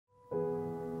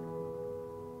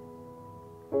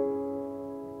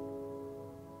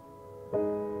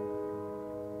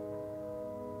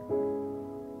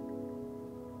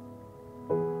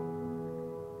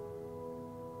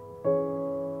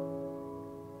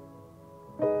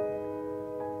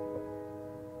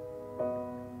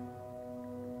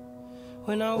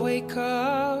When I wake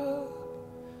up,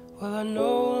 well, I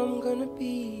know I'm gonna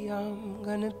be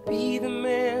the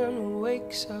man who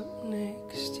wakes up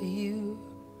next to you.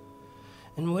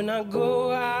 And when I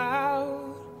go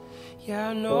out, yeah,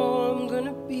 I know I'm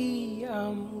gonna be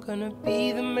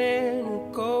the man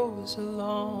who goes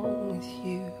along with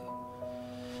you.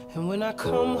 And when I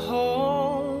come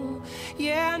home,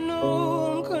 yeah, I know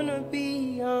I'm gonna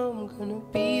be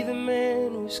the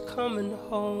man who's coming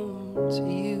home to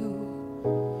you.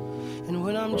 And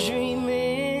when I'm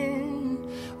dreaming,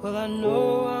 well, I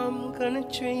know I'm gonna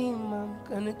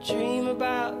dream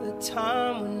about the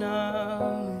time when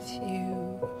I'm with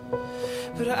you.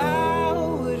 But I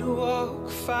would walk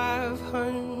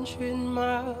 500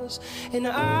 miles, and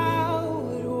I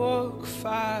would walk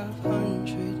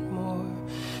 500 more,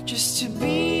 just to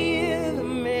be the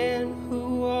man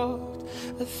who walked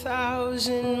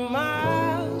 1,000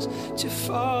 miles to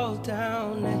fall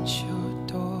down at your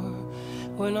door.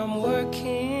 When I'm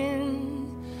working,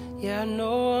 yeah, I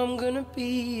know I'm gonna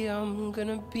be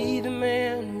the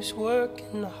man who's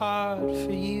working hard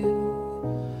for you.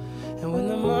 And when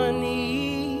the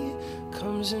money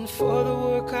comes in for the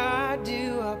work I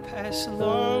do, I'll pass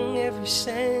along every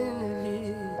cent of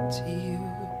it to you.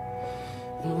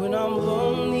 And when I'm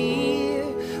lonely,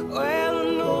 well, I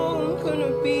know I'm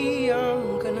gonna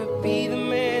be the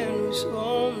man who's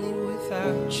lonely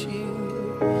without you.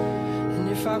 And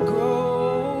if I grow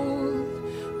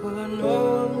old, well, I know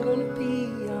I'm gonna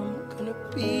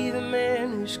be the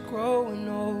man who's growing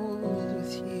old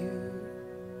with you.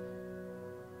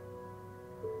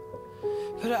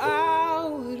 But I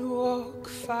would walk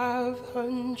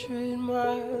 500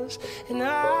 miles, and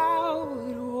I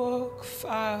would walk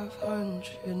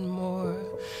 500 more,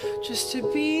 just to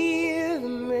be the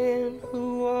man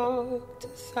who walked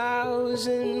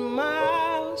 1,000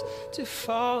 miles to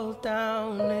fall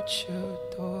down at your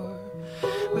door.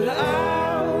 But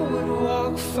I would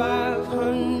walk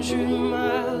 500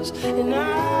 miles, and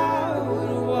I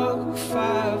would walk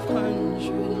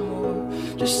 500 more,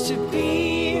 just to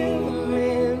be the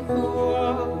man who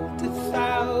walked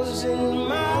 1,000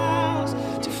 miles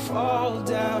to fall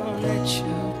down at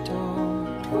your door.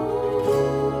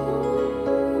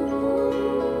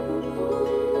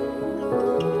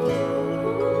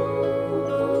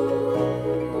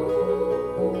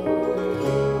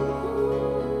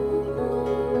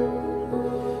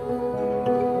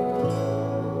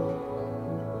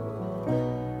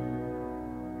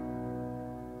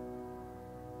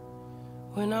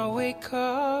 When I wake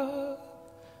up,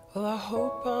 well, I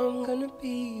hope I'm gonna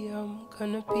be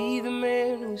the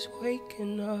man who's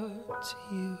waking up to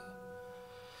you.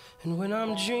 And when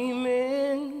I'm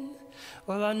dreaming,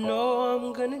 well, I know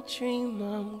I'm gonna dream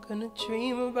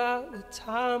about the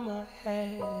time I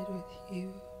had with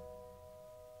you.